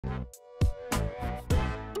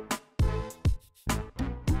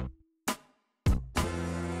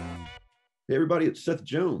Hey everybody, it's Seth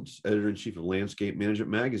Jones, editor-in-chief of Landscape Management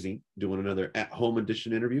Magazine, doing another at-home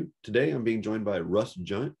edition interview. Today, I'm being joined by Russ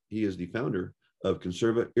Jundt. He is the founder of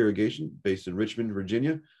Conserva Irrigation, based in Richmond,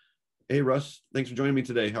 Virginia. Hey Russ, thanks for joining me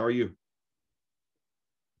today. How are you?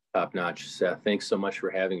 Top notch, Seth. Thanks so much for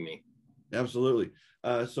having me. Absolutely.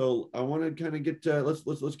 So I want to kind of get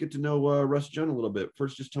let's get to know Russ Jundt a little bit.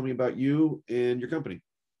 First, just tell me about you and your company.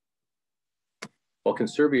 Well,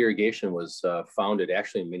 Conserva Irrigation was founded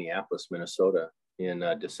actually in Minneapolis, Minnesota in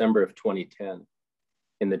December of 2010.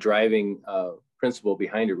 And the driving principle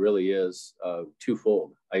behind it really is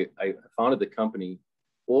twofold. I founded the company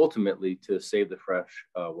ultimately to save the fresh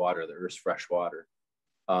water, the Earth's fresh water.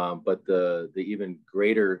 But the even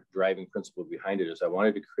greater driving principle behind it is I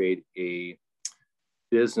wanted to create a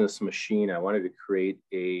business machine. I wanted to create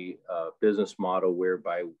a business model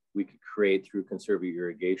whereby we could create through Conserva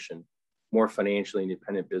Irrigation more financially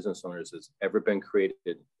independent business owners has ever been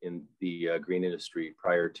created in the green industry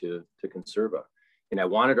prior to Conserva. And I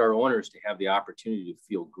wanted our owners to have the opportunity to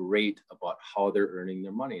feel great about how they're earning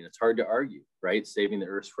their money. And it's hard to argue, right? Saving the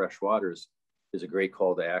Earth's fresh waters is a great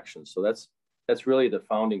call to action. So that's really the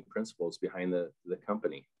founding principles behind the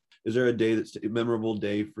company. Is there a day that's a memorable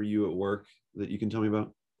day for you at work that you can tell me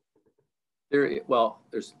about?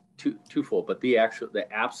 There's twofold, but the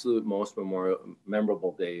absolute most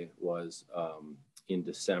memorable day was in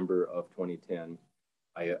December of 2010.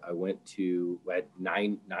 I went to had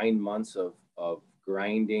nine months of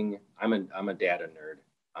grinding. I'm a data nerd.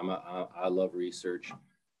 I love research,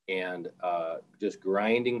 and just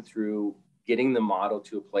grinding through getting the model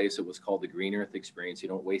to a place. It was called the Green Earth Experience. You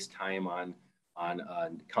don't waste time on a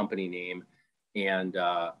company name. And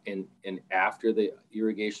after the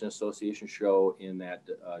Irrigation Association show in that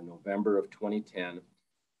November of 2010,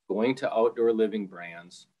 going to Outdoor Living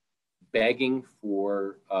Brands, begging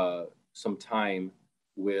for some time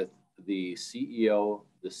with the CEO,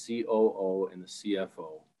 the COO, and the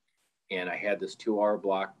CFO. And I had this 2-hour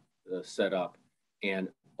block set up. And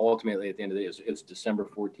ultimately, at the end of the day, it was December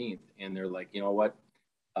 14th. And they're like, you know what?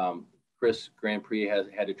 Chris Grand Prix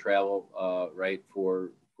had to travel, right,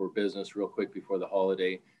 for business real quick before the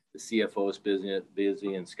holiday. The CFO is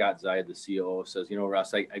busy, and Scott Zide, the COO, says, you know,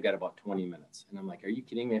 Russ, I got about 20 minutes. And I'm like, are you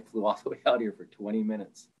kidding me? I flew all the way out here for 20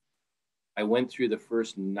 minutes. I went through the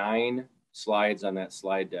first 9 slides on that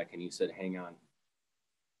slide deck, and he said, hang on.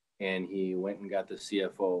 And he went and got the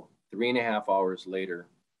CFO. 3.5 hours later,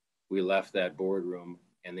 we left that boardroom,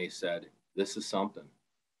 and they said, this is something.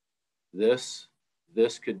 This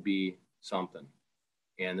could be something.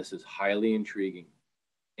 And this is highly intriguing.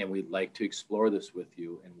 And we'd like to explore this with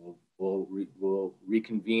you, and we'll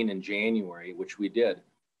reconvene in January, which we did.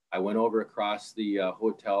 I went over across the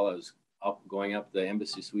hotel. I was going up the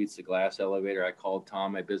Embassy Suites, the glass elevator. I called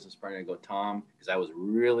Tom, my business partner. I go, Tom, because I was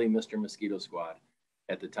really Mr. Mosquito Squad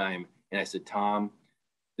at the time. And I said, Tom,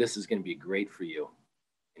 this is going to be great for you.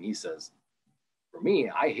 And he says, for me,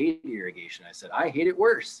 I hate irrigation. I said, I hate it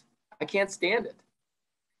worse. I can't stand it.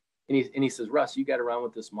 And he says, Russ, you got to run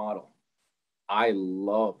with this model. I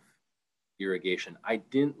love irrigation. I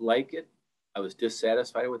didn't like it. I was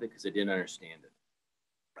dissatisfied with it because I didn't understand it.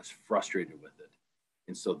 I was frustrated with it.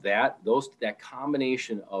 And so that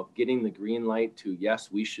combination of getting the green light to, yes,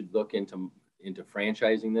 we should look into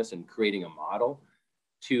franchising this and creating a model,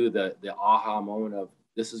 to the aha moment of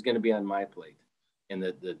this is going to be on my plate. And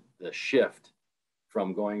the shift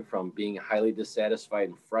from going from being highly dissatisfied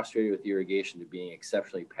and frustrated with irrigation to being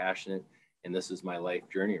exceptionally passionate. And this is my life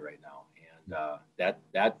journey right now.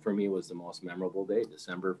 That for me was the most memorable day,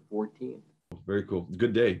 December 14th. Very cool.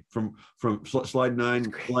 Good day. From slide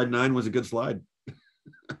 9. Slide 9 was a good slide.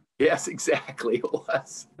 Yes, exactly. It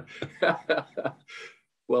was.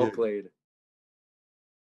 Well played.